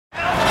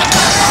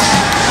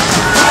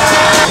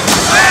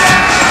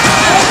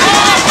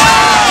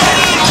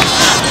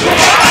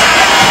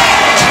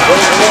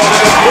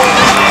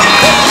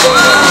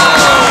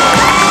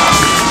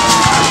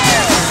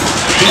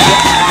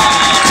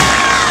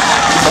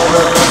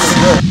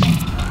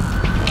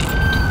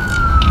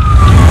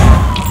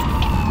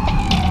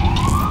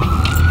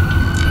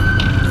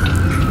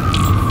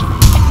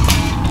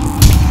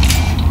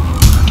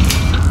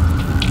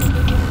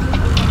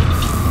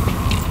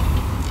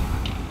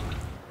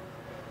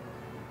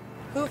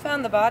Who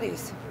found the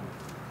bodies?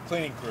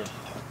 Cleaning crew.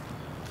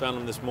 Found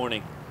them this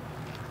morning.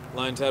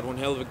 Lions had one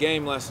hell of a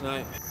game last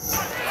night.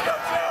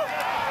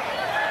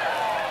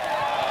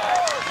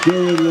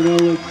 We're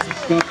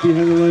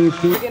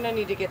gonna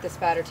need to get the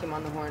spatter team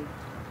on the horn.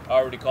 I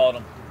already called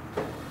them.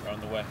 They're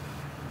on the way.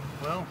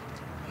 Well,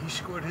 he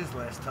scored his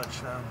last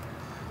touchdown.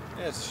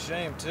 Yeah, it's a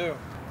shame too.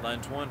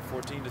 Lions won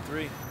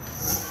 14-3.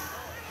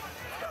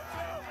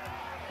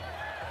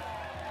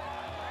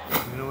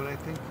 You know what I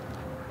think?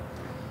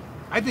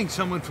 I think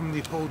someone from the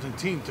opposing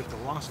team took the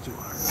loss too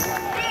hard.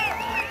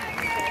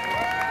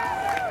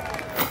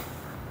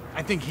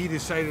 I think he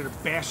decided to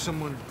bash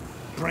someone's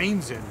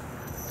brains in.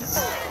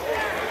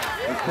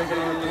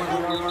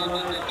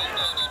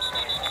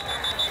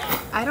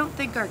 I don't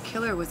think our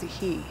killer was a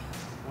he.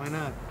 Why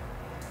not?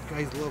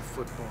 Guys love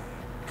football.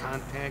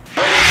 Contact.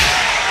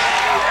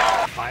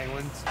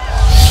 Violence.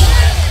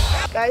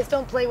 Guys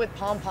don't play with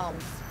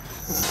pom-poms.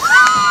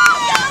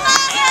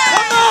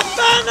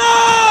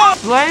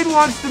 Slade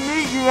wants to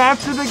meet you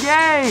after the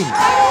game.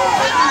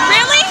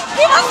 Really?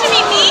 He wants to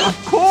meet me?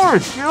 Of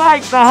course. You're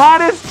like the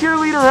hottest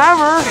cheerleader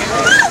ever.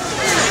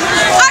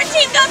 Our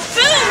team goes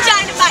boom,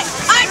 dynamite.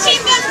 Our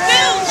team goes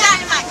boom,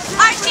 dynamite.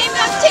 Our team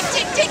goes tick,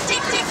 tick, tick,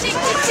 tick, tick, tick,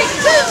 tick, tick,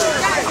 boom,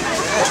 dynamite.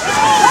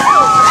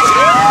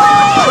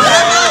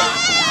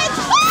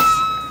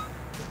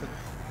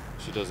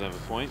 She does have a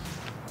point.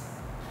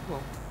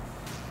 Well,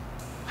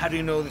 how do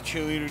you know the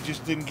cheerleader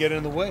just didn't get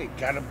in the way?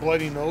 Got a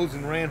bloody nose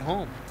and ran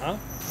home, huh?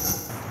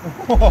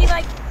 He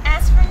like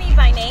asked for me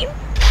by name?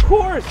 Of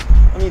course.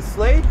 I mean,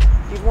 Slade,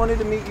 he's wanted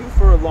to meet you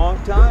for a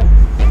long time.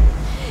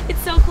 It's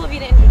so cool of you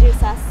to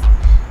introduce us.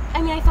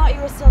 I mean, I thought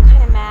you were still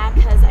kind of mad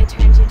because I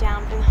turned you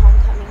down for the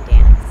homecoming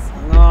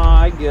dance. No,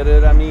 I get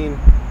it. I mean,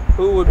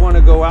 who would want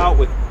to go out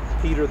with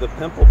Peter the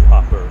Pimple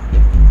Popper?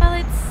 Well,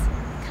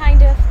 it's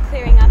kind of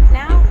clearing up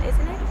now,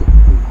 isn't it?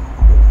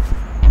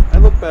 I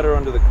look better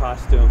under the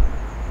costume.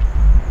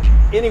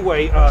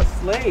 Anyway,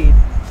 Slade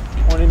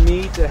wanted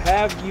me to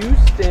have you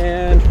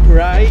stand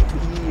right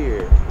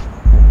here.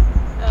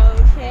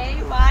 Okay,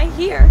 why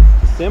here?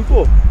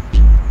 Simple.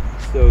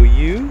 So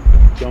you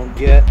don't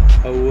get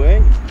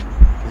away.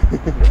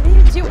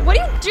 What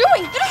are you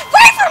doing? Get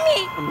away from me!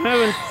 I'm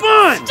having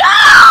fun!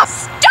 Stop!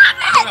 Stop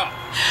it! Well,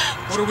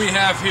 what do we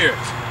have here?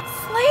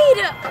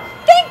 Slade!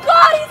 Thank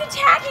God he's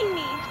attacking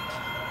me!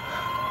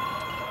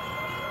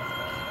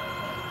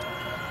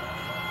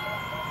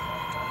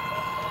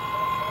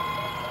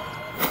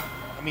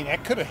 I mean,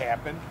 that could have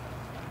happened.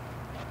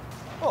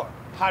 Oh,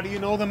 how do you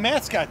know the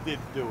mascot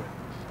didn't do it?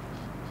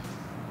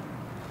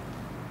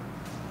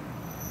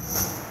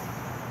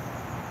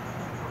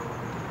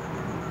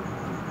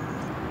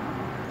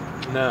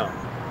 No.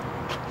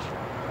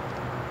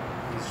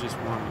 He's just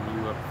warming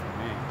you up for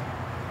me.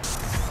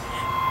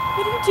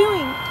 What are you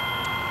doing?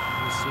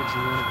 You said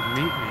you wanted to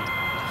meet me.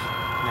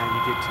 Now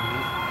you get to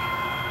meet me.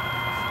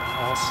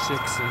 All 6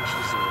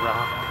 inches of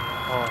rock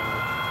hard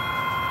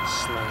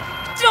Slade.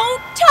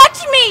 Don't touch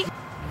me!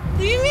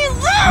 Leave me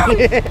alone!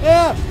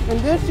 Yeah, and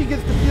then she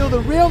gets to feel the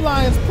real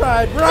lion's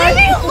pride, right?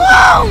 Leave me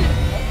alone!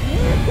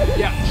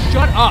 Yeah,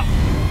 shut up!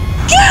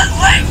 Get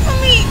away from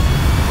me!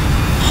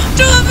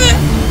 Stop it!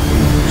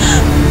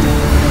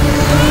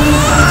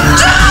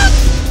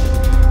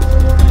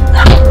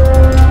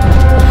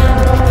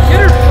 Get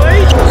her,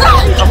 Slade!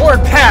 I'm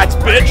wearing pads,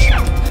 bitch!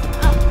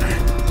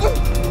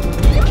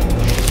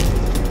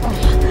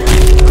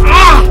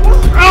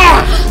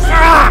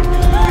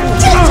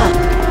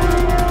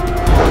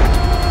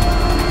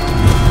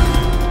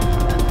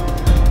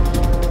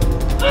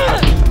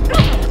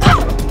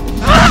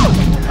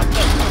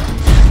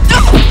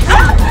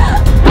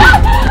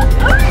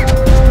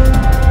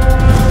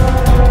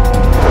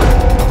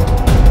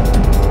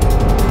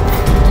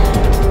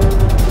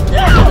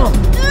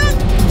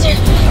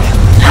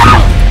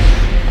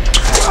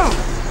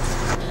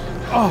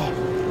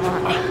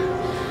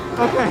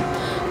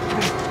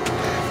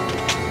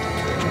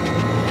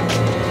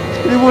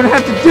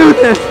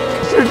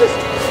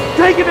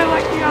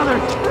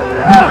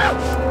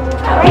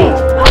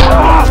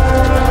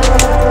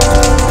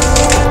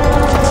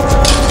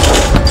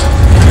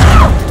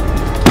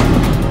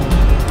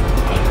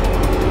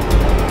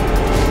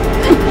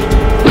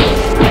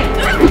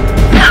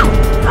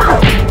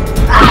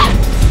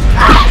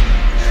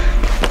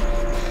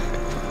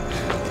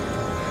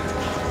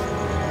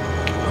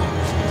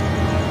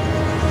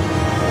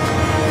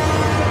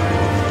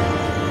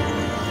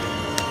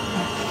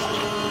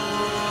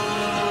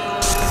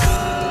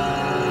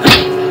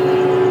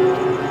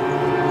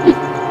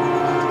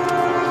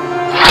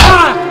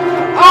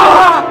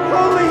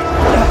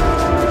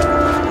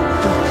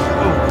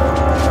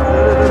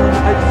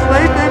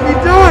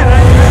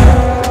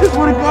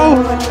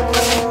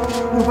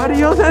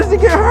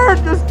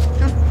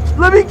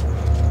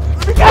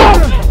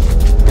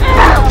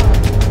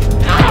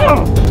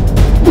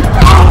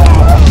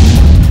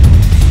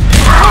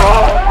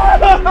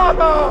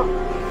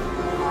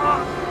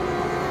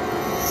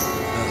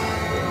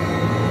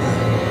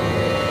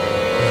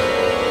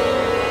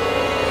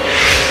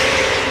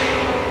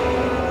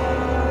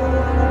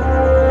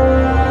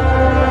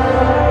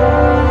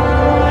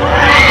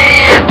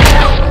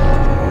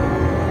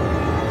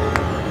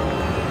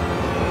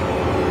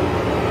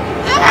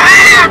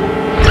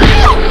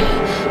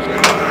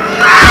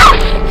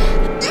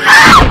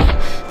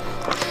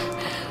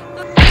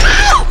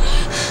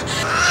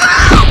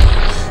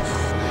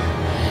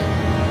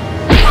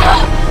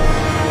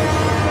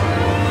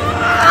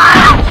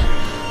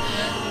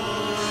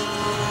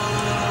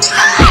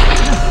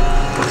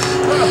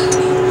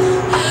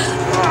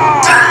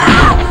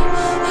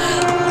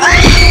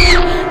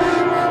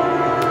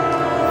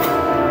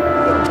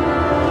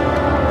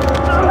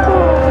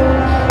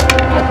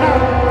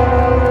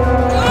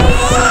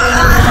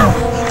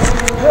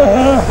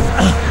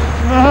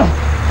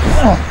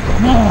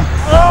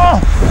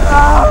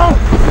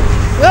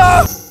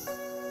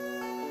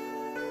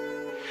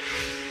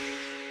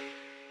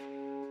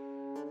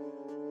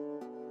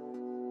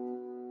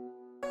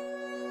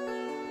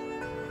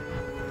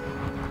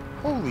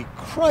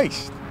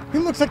 Christ! He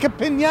looks like a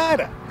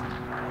piñata.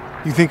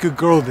 You think a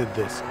girl did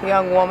this? A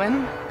young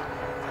woman,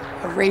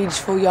 a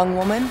rageful young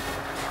woman,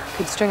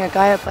 could string a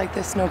guy up like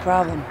this, no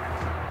problem.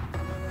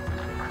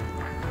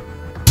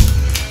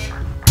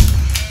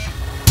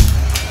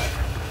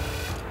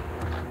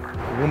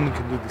 A woman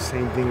can do the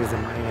same thing as a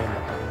man,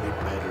 only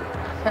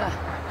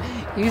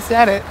better. You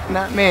said it,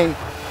 not me.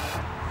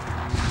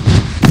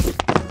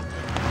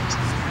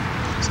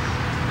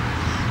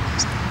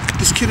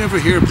 This kid ever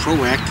hear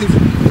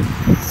Proactive?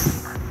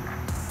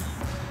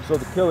 So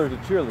the killer's a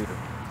cheerleader.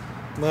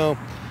 Well,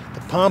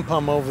 the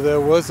pom-pom over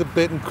there was a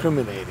bit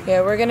incriminating.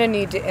 Yeah, we're gonna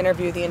need to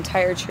interview the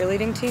entire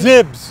cheerleading team.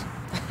 Dibs!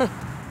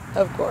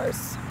 Of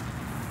course.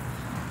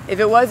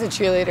 If it was a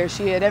cheerleader,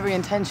 she had every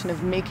intention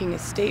of making a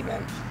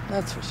statement.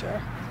 That's for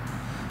sure.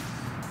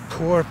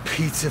 Poor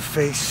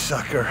pizza-face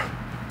sucker.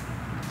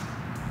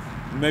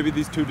 Maybe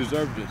these two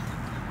deserved it.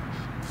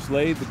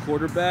 Slade, the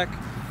quarterback,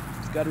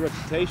 he's got a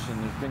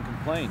reputation. There's been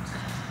complaints.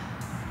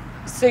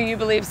 So you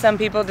believe some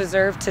people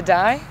deserve to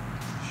die?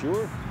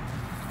 Sure.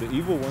 The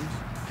evil ones.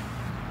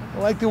 I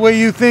like the way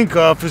you think,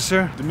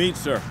 officer. Demeet,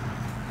 sir.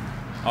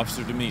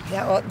 Officer Demeet.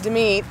 Yeah, well,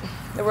 Demeet,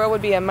 the world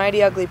would be a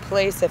mighty ugly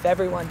place if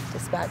everyone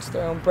dispatched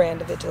their own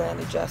brand of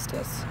vigilante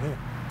justice. Yeah.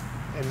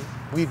 And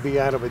we'd be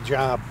out of a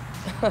job.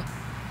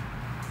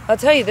 I'll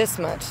tell you this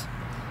much.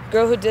 The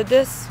girl who did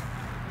this,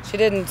 she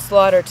didn't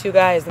slaughter 2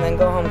 guys and then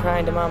go home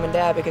crying to mom and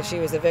dad because she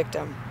was a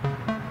victim.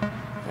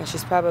 And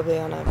she's probably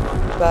on a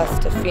bus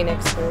to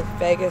Phoenix or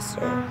Vegas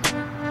or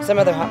some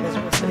other hot,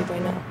 miserable city by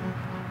now.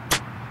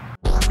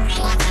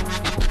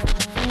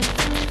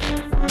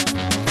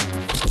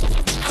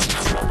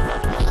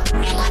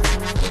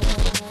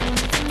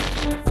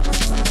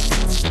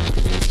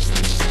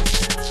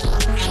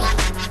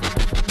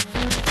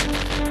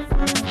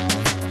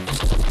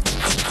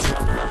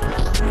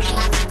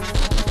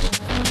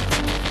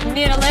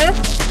 Need a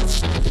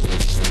lift?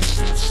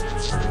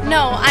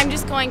 No, I'm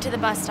just going to the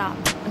bus stop.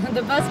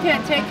 The bus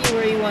can't take you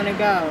where you want to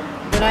go,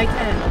 but I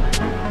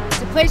can.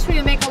 It's a place where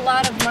you make a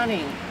lot of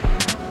money.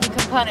 You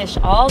can punish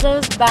all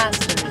those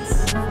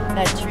bastards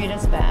that treat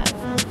us bad.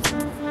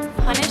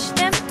 Punish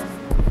them?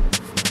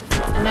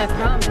 And I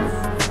promise,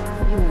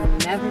 you will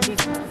never be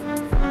caught.